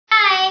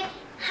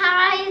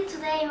Hi,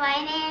 today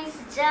my name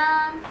is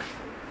John.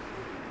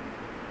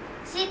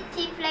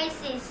 City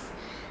places.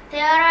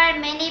 There are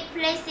many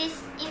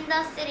places in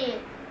the city.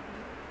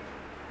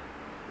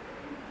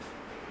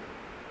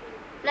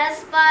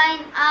 Let's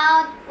find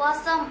out what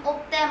some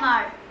of them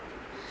are.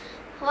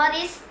 What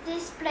is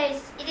this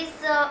place? It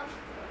is a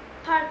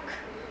park.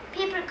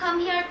 People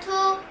come here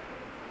to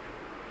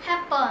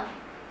have fun.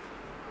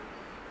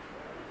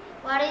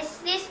 What is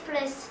this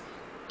place?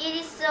 It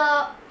is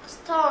a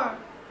store.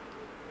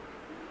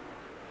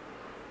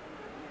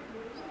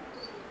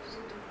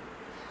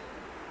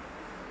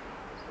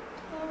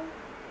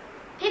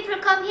 People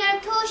come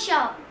here to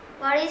shop.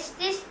 What is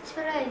this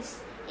place?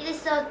 It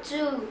is a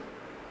zoo.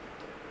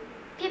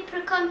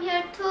 People come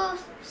here to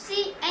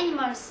see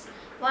animals.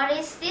 What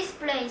is this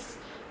place?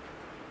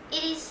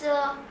 It is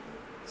a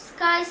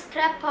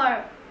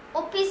skyscraper.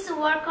 Office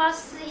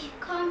workers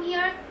come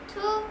here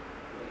to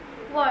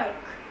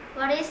work.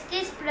 What is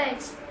this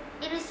place?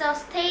 It is a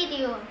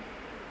stadium.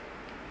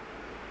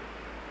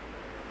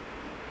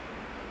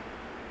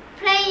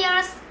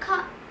 Players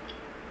come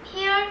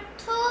here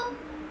to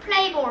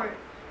play ball.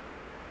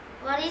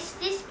 What is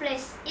this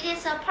place? It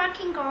is a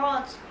parking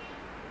garage.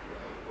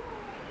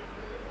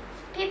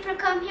 People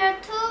come here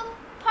to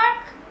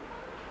park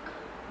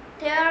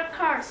their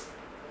cars.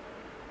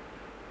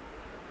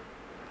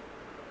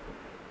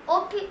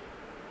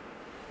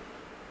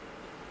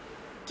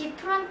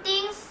 Different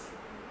things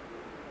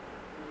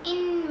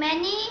in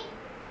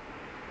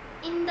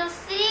the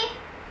city.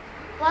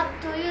 What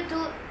do you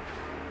do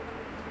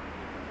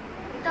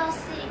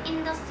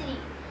in the city?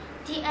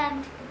 The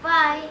end.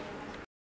 Bye.